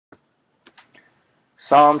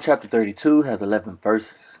Psalm chapter 32 has 11 verses.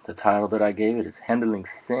 The title that I gave it is Handling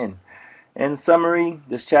Sin. In summary,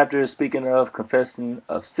 this chapter is speaking of confessing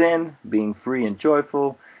of sin, being free and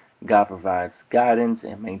joyful. God provides guidance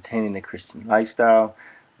and maintaining a Christian lifestyle,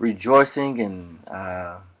 rejoicing in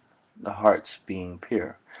the hearts being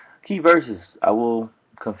pure. Key verses: I will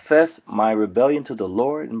confess my rebellion to the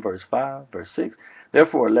Lord in verse 5, verse 6.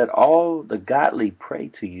 Therefore, let all the godly pray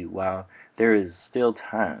to you while there is still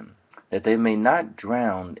time, that they may not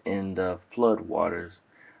drown in the flood waters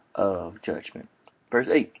of judgment. Verse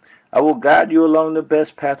 8, I will guide you along the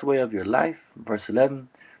best pathway of your life. Verse 11,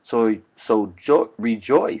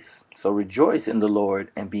 rejoice in the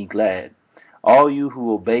Lord and be glad, all you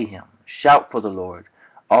who obey him. Shout for the Lord,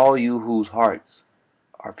 all you whose hearts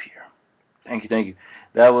are pure. Thank you, thank you.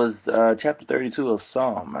 That was chapter 32 of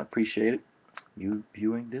Psalm. I appreciate it, you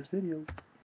viewing this video.